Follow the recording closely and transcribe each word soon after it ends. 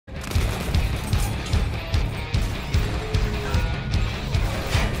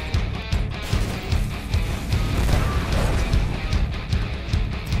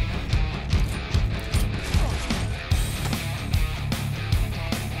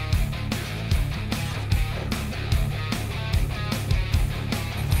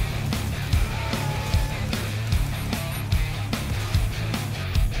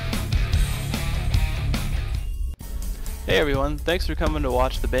Hey everyone, thanks for coming to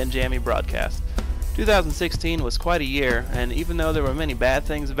watch the Benjammy broadcast. 2016 was quite a year, and even though there were many bad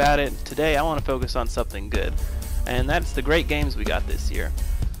things about it, today I want to focus on something good, and that's the great games we got this year.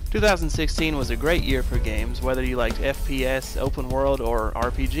 2016 was a great year for games, whether you liked FPS, open world, or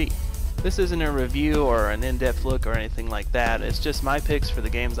RPG. This isn't a review or an in-depth look or anything like that, it's just my picks for the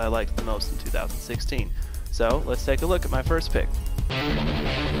games I liked the most in 2016. So, let's take a look at my first pick.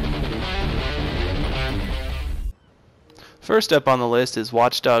 First up on the list is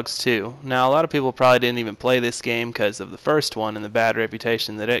Watch Dogs 2. Now, a lot of people probably didn't even play this game because of the first one and the bad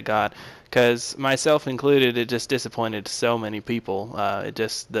reputation that it got, because myself included, it just disappointed so many people.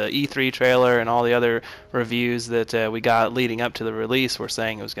 The E3 trailer and all the other reviews that we got leading up to the release were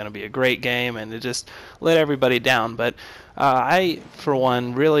saying it was going to be a great game, and it just let everybody down. But I, for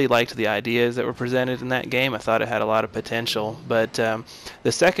one, really liked the ideas that were presented in that game. I thought it had a lot of potential, but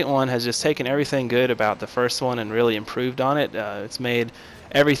the second one has just taken everything good about the first one and really improved on it. It's made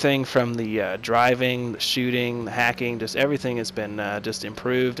everything from the driving, the shooting, the hacking, just everything has been just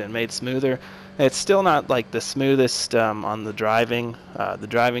improved and made smoother. It's still not like the smoothest on the driving. The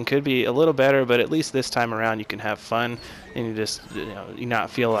driving could be a little better, but at least this time around you can have fun and you not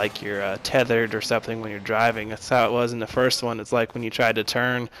feel like you're tethered or something when you're driving. That's how it was in the first one. It's like when you tried to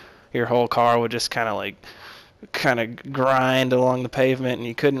turn, your whole car would just kind of grind along the pavement and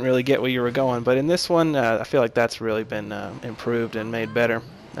you couldn't really get where you were going. But in this one, I feel like that's really been improved and made better.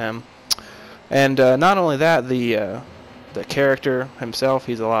 Not only that, the character himself,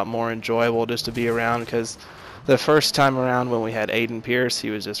 he's a lot more enjoyable just to be around, because the first time around when we had Aiden Pierce,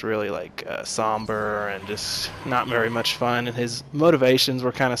 he was just really somber and just not very much fun, and his motivations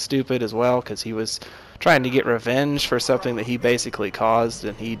were kind of stupid as well, because he was trying to get revenge for something that he basically caused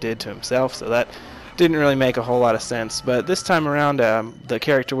and he did to himself, so that didn't really make a whole lot of sense. But this time around, the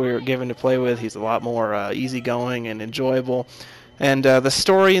character we were given to play with, he's a lot more easygoing and enjoyable. And the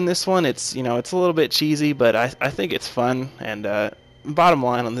story in this one, it's a little bit cheesy, but I think it's fun. And bottom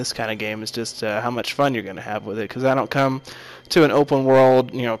line on this kind of game is just how much fun you're going to have with it, because I don't come to an open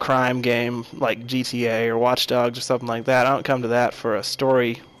world crime game like GTA or Watch Dogs or something like that. I don't come to that for a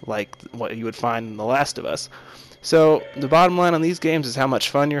story like what you would find in The Last of Us. So the bottom line on these games is how much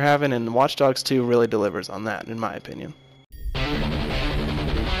fun you're having, and Watch Dogs 2 really delivers on that, in my opinion.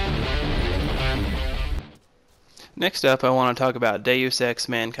 Next up, I want to talk about Deus Ex: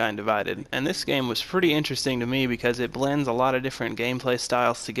 Mankind Divided, and this game was pretty interesting to me because it blends a lot of different gameplay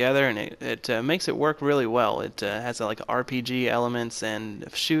styles together, and it makes it work really well. It has RPG elements and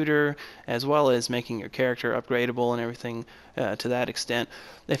shooter, as well as making your character upgradable and everything to that extent.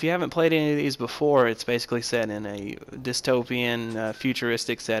 If you haven't played any of these before, it's basically set in a dystopian,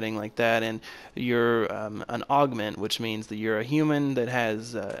 futuristic setting like that, and you're an augment, which means that you're a human that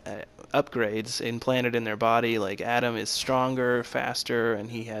has upgrades implanted in their body. Like Adam is stronger, faster, and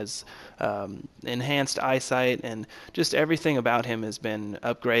he has enhanced eyesight, and just everything about him has been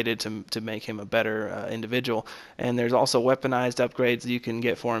upgraded to make him a better individual. And there's also weaponized upgrades that you can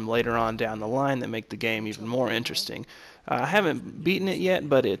get for him later on down the line that make the game even more interesting. I haven't beaten it yet,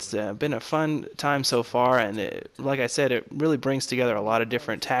 but it's been a fun time so far, and like I said, it really brings together a lot of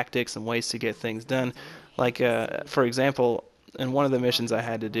different tactics and ways to get things done. Like, for example, in one of the missions I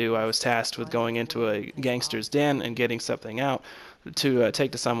had to do, I was tasked with going into a gangster's den and getting something out to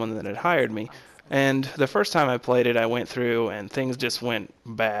take to someone that had hired me. And the first time I played it, I went through and things just went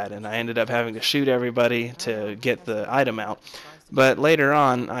bad, and I ended up having to shoot everybody to get the item out. But later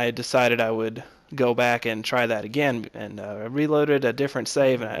on, I decided I would go back and try that again, and I reloaded a different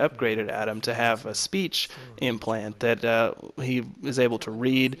save, and I upgraded Adam to have a speech implant that he is able to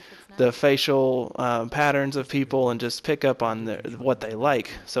read the facial patterns of people and just pick up on what they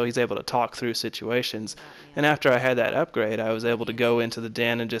like, so he's able to talk through situations. And after I had that upgrade, I was able to go into the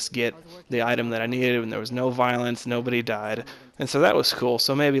den and just get the item that I needed, and there was no violence, nobody died, and so that was cool.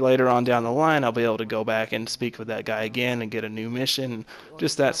 So maybe later on down the line I'll be able to go back and speak with that guy again and get a new mission.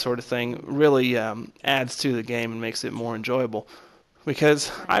 Just that sort of thing really adds to the game and makes it more enjoyable,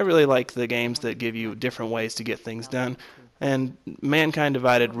 because I really like the games that give you different ways to get things done, and Mankind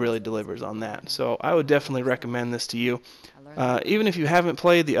Divided really delivers on that. So I would definitely recommend this to you. Even if you haven't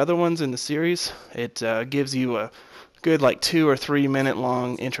played the other ones in the series, it gives you a good 2 or 3 minute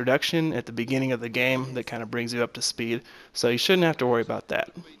long introduction at the beginning of the game that kind of brings you up to speed, so you shouldn't have to worry about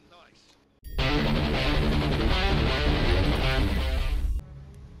that.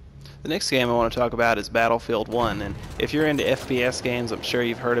 The next game I want to talk about is Battlefield 1, and if you're into FPS games, I'm sure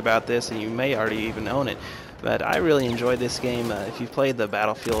you've heard about this and you may already even own it. But I really enjoyed this game. If you've played the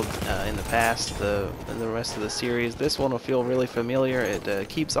Battlefield in the past, the rest of the series, this one will feel really familiar. It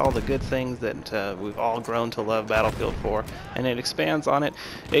keeps all the good things that we've all grown to love Battlefield for, and it expands on it.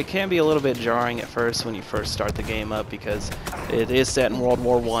 It can be a little bit jarring at first when you first start the game up because it is set in World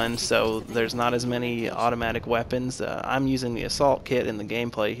War I, so there's not as many automatic weapons. I'm using the assault kit in the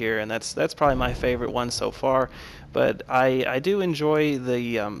gameplay here, and that's probably my favorite one so far. But I do enjoy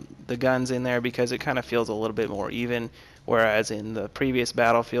the guns in there because it kind of feels a little bit more even. Whereas in the previous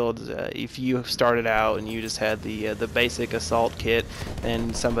Battlefields, if you started out and you just had the basic assault kit,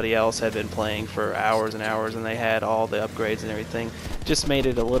 and somebody else had been playing for hours and hours and they had all the upgrades and everything, just made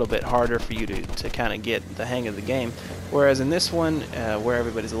it a little bit harder for you to kind of get the hang of the game. Whereas in this one, where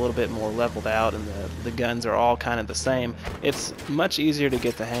everybody's a little bit more leveled out and the guns are all kind of the same, it's much easier to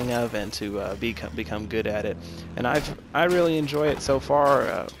get the hang of and to become good at it. And I really enjoy it so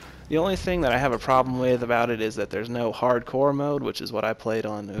far. The only thing that I have a problem with about it is that there's no hardcore mode, which is what I played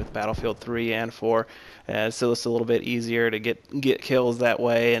on with Battlefield 3 and 4. So it's a little bit easier to get kills that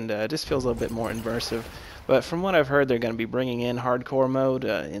way, and it just feels a little bit more immersive. But from what I've heard, they're going to be bringing in hardcore mode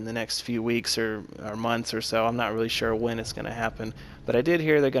in the next few weeks or months or so. I'm not really sure when it's going to happen, but I did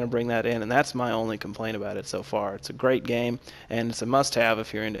hear they're going to bring that in, and that's my only complaint about it so far. It's a great game, and it's a must-have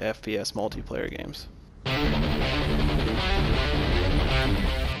if you're into FPS multiplayer games.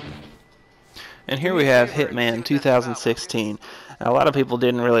 And here we have Hitman 2016. Now, a lot of people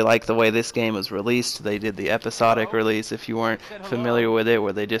didn't really like the way this game was released. They did the episodic release, if you weren't familiar with it,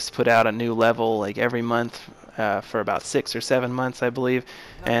 where they just put out a new level like every month for about 6 or 7 months, I believe.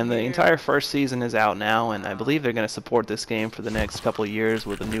 And the entire first season is out now, and I believe they're going to support this game for the next couple of years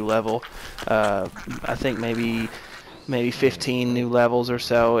with a new level. I think maybe 15 new levels or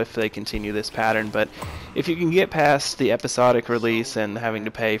so if they continue this pattern. But if you can get past the episodic release and having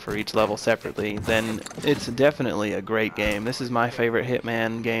to pay for each level separately, then it's definitely a great game. This is my favorite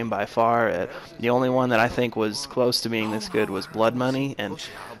Hitman game by far. The only one that I think was close to being this good was Blood Money, and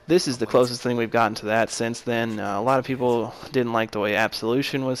this is the closest thing we've gotten to that since then. A lot of people didn't like the way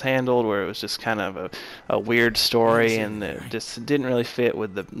Absolution was handled, where it was just kind of a weird story, and it just didn't really fit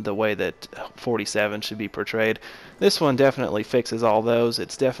with the way that 47 should be portrayed. This one definitely fixes all those.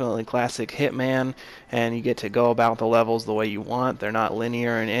 It's definitely classic Hitman, and you get to go about the levels the way you want. They're not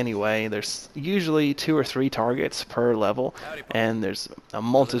linear in any way. There's usually 2 or 3 targets per level, and there's a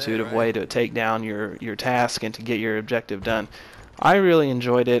multitude of ways to take down your task and to get your objective done. I really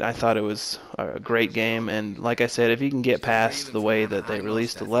enjoyed it. I thought it was a great game, and like I said, if you can get past the way that they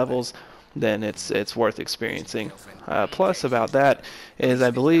released the levels, then it's worth experiencing. Plus, about that is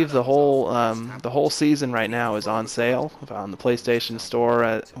I believe the whole season right now is on sale on the PlayStation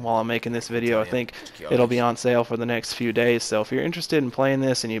Store. While I'm making this video, I think it'll be on sale for the next few days. So if you're interested in playing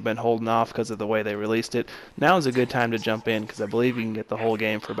this and you've been holding off because of the way they released it, now is a good time to jump in because I believe you can get the whole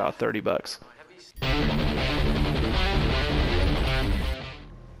game for about $30.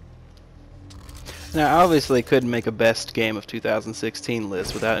 Now, I obviously couldn't make a best game of 2016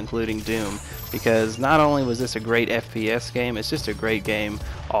 list without including Doom, because not only was this a great FPS game, it's just a great game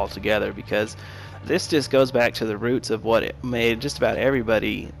altogether, because this just goes back to the roots of what it made just about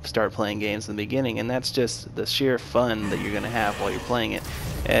everybody start playing games in the beginning, and that's just the sheer fun that you're going to have while you're playing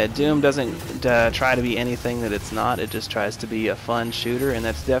it. Doom doesn't try to be anything that it's not. It just tries to be a fun shooter, and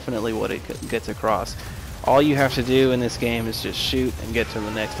that's definitely what it gets across. All you have to do in this game is just shoot and get to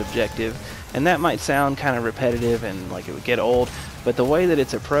the next objective. And that might sound kind of repetitive and like it would get old, but the way that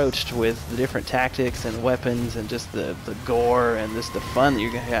it's approached with the different tactics and weapons and just the gore and just the fun that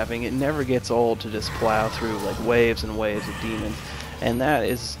you're having, it never gets old to just plow through like waves and waves of demons. And that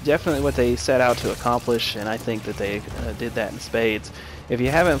is definitely what they set out to accomplish, and I think that they did that in spades. If you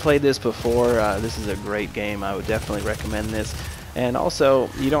haven't played this before, this is a great game. I would definitely recommend this. And also,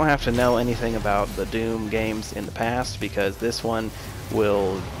 you don't have to know anything about the Doom games in the past, because this one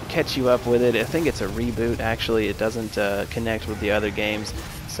will catch you up with it. I think it's a reboot, actually. It doesn't connect with the other games.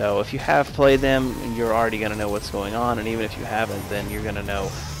 So if you have played them, you're already going to know what's going on, and even if you haven't, then you're going to know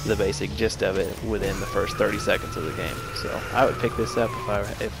the basic gist of it within the first 30 seconds of the game. So I would pick this up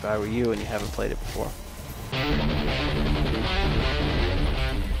if I were you and you haven't played it before.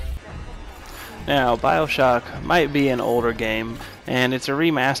 Now, BioShock might be an older game, and it's a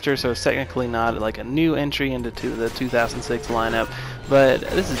remaster, so it's technically not like a new entry into the 2006 lineup, but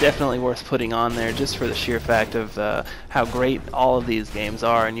this is definitely worth putting on there just for the sheer fact of how great all of these games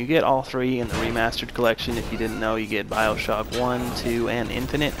are. And you get all three in the remastered collection. If you didn't know, you get BioShock 1, 2, and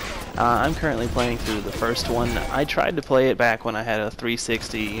Infinite. I'm currently playing through the first one. I tried to play it back when I had a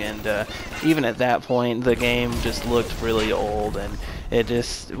 360, and even at that point the game just looked really old, and it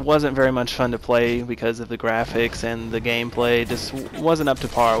just wasn't very much fun to play because of the graphics, and the gameplay just wasn't up to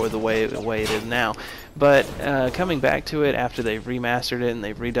par with the way it is now. But coming back to it after they've remastered it and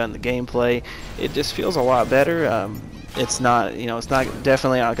they've redone the gameplay, it just feels a lot better. It's not, it's not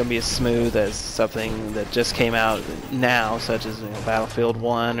definitely not going to be as smooth as something that just came out now, such as Battlefield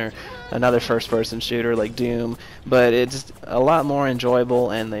 1 or another first-person shooter like Doom, but it's a lot more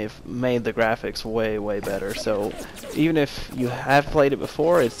enjoyable, and they've made the graphics way better. So even if you have played it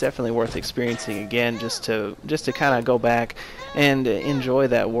before, it's definitely worth experiencing again, just to kind of go back and enjoy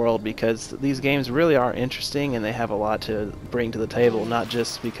that world, because these games really are interesting and they have a lot to bring to the table, not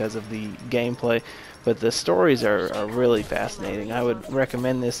just because of the gameplay, but the stories are really fascinating. I would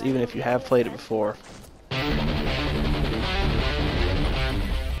recommend this even if you have played it before.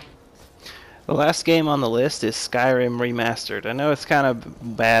 The last game on the list is Skyrim Remastered. I know it's kind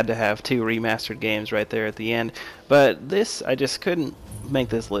of bad to have two remastered games right there at the end, but this, I just couldn't make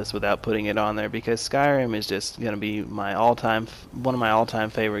this list without putting it on there, because Skyrim is just going to be one of my all-time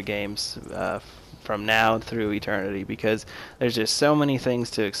favorite games from now through eternity, because there's just so many things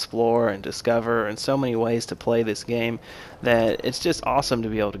to explore and discover, and so many ways to play this game, that it's just awesome to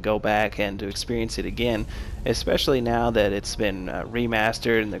be able to go back and to experience it again, especially now that it's been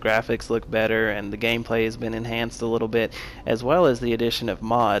remastered and the graphics look better and the gameplay has been enhanced a little bit, as well as the addition of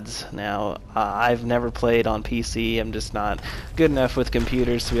mods. Now, I've never played on PC. I'm just not good enough with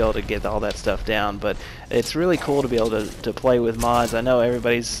computers to be able to get all that stuff down, but it's really cool to be able to play with mods. I know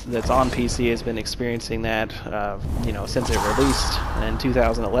everybody's that's on PC has been experiencing that, since it released in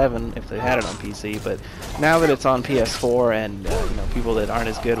 2011, if they had it on PC, but now that it's on PS4 and people that aren't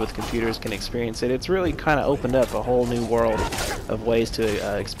as good with computers can experience it, it's really kind of opened up a whole new world of ways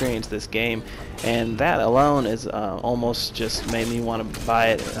to experience this game, and that alone is almost just made me want to buy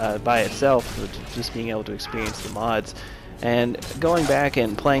it by itself, just being able to experience the mods. And going back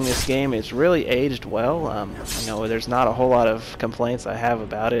and playing this game, it's really aged well. There's not a whole lot of complaints I have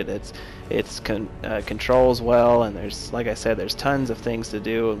about it. It's controls well, and there's, like I said, there's tons of things to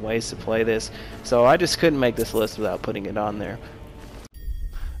do and ways to play this. So I just couldn't make this list without putting it on there.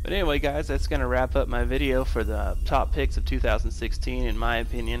 But anyway, guys, that's going to wrap up my video for the top picks of 2016, in my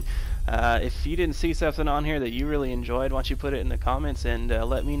opinion. If you didn't see something on here that you really enjoyed, why don't you put it in the comments and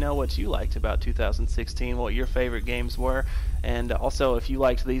let me know what you liked about 2016, what your favorite games were, and also if you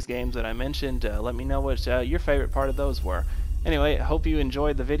liked these games that I mentioned, let me know what your favorite part of those were. Anyway, I hope you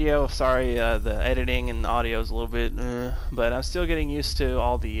enjoyed the video. Sorry, the editing and the audio is a little bit, but I'm still getting used to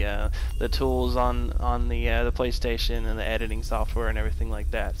all the tools on the PlayStation and the editing software and everything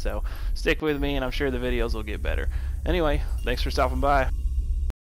like that. So stick with me, and I'm sure the videos will get better. Anyway, thanks for stopping by.